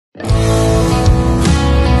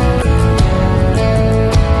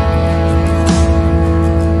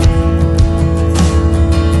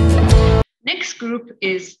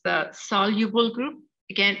is the soluble group.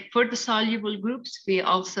 Again, for the soluble groups, we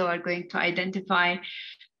also are going to identify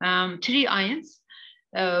 3 ions.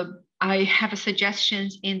 I have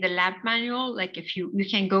suggestions in the lab manual, like if you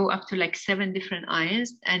can go up to like 7 different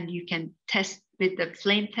ions, and you can test with the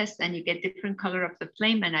flame test, and you get different color of the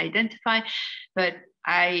flame and identify. But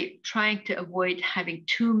I trying to avoid having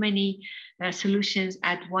too many solutions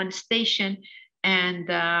at one station. And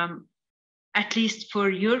at least for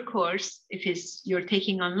your course, if you're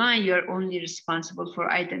taking online, you're only responsible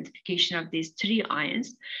for identification of these 3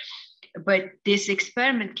 ions. But this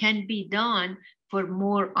experiment can be done for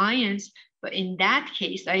more ions. But in that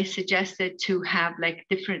case, I suggested to have like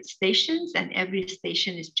different stations, and every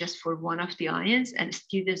station is just for one of the ions, and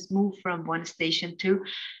students move from one station to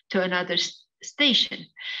another station.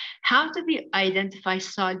 How do we identify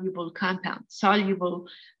soluble compound, soluble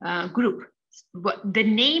group? What the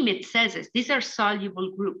name it says is these are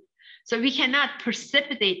soluble group. So we cannot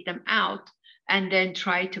precipitate them out and then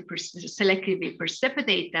try to selectively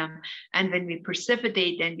precipitate them. And when we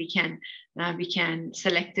precipitate, then we can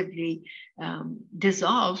selectively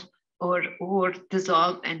dissolve or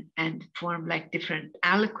dissolve and form like different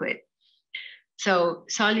aliquid. So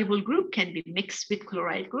soluble group can be mixed with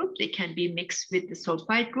chloride group. They can be mixed with the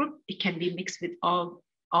sulfide group. It can be mixed with all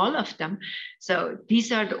of them. So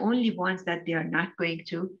these are the only ones that they are not going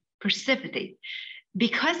to precipitate.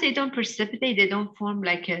 Because they don't precipitate, they don't form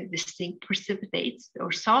like a distinct precipitates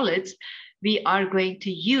or solids. We are going to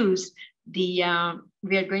use the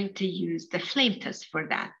flame test for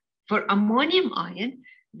that. For ammonium ion,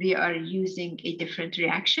 we are using a different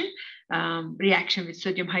reaction with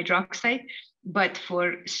sodium hydroxide. But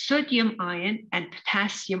for sodium ion and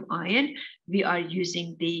potassium ion, we are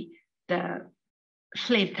using the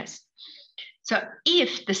flame test. So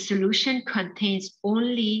if the solution contains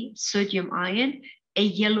only sodium ion, a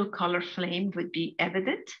yellow color flame would be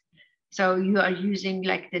evident. So you are using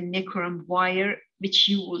like the nichrome wire, which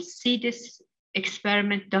you will see this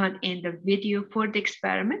experiment done in the video for the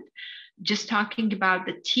experiment, just talking about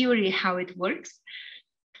the theory, how it works.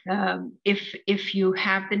 If you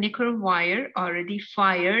have the nichrome wire already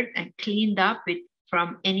fired and cleaned up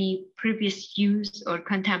from any previous use or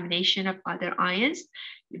contamination of other ions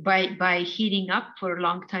by heating up for a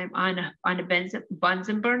long time on a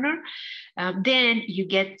Bunsen burner, then you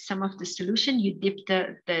get some of the solution. You dip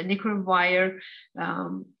the nichrome wire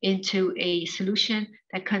into a solution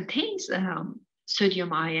that contains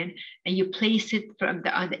sodium ion, and you place it on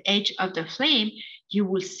the edge of the flame. You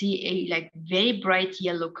will see a like very bright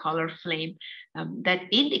yellow color flame that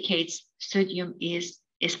indicates sodium is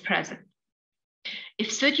present.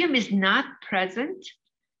 If sodium is not present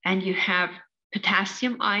and you have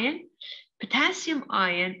potassium ion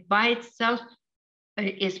by itself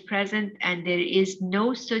is present and there is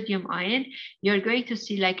no sodium ion, you're going to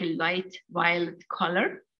see like a light violet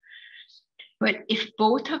color. But if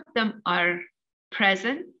both of them are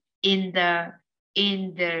present in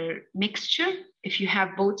the mixture, if you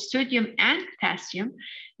have both sodium and potassium,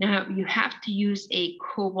 now you have to use a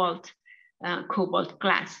cobalt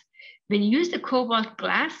glass. When you use the cobalt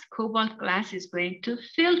glass is going to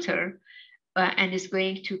filter and is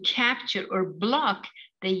going to capture or block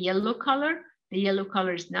the yellow color. The yellow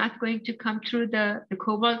color is not going to come through the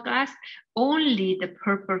cobalt glass. Only the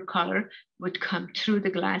purple color would come through the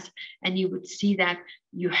glass, and you would see that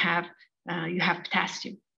you have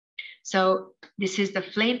potassium. So this is the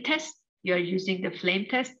flame test. You're using the flame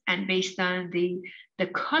test, and based on the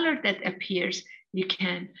color that appears, you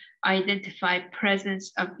can identify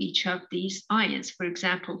presence of each of these ions. For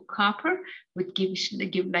example, copper would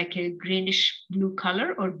give like a greenish blue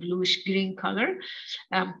color or bluish green color.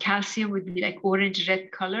 Calcium would be like orange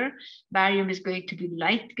red color. Barium is going to be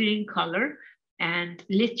light green color, and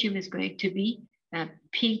lithium is going to be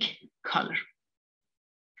pink color.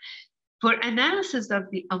 For analysis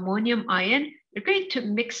of the ammonium ion, we're going to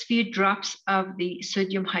mix few drops of the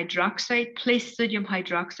sodium hydroxide, place sodium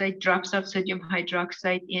hydroxide, drops of sodium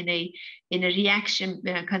hydroxide in a reaction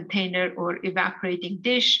container or evaporating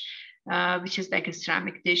dish, which is like a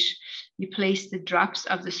ceramic dish. You place the drops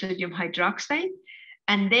of the sodium hydroxide,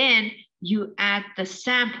 and then you add the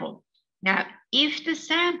sample. Now, if the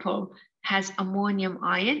sample has ammonium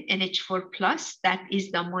ion, NH4+, that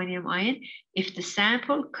is the ammonium ion. If the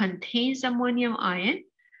sample contains ammonium ion,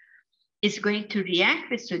 it's going to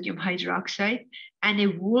react with sodium hydroxide, and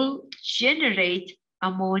it will generate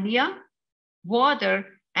ammonia, water,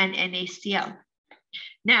 and NaCl.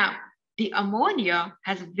 Now, the ammonia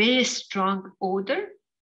has a very strong odor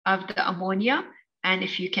of the ammonia, and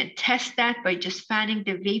if you can test that by just fanning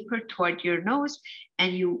the vapor toward your nose,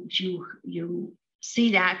 and you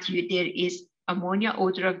see that there is ammonia,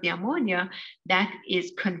 odor of the ammonia, that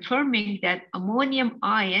is confirming that ammonium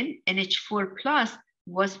ion, NH4 plus,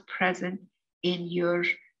 was present in your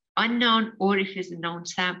unknown, or if it's a known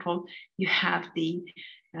sample, you have the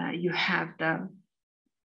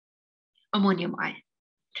ammonium ion.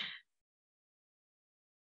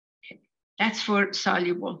 Okay. That's for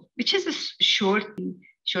soluble, which is a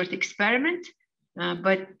short experiment,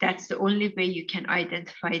 but that's the only way you can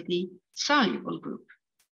identify the soluble group.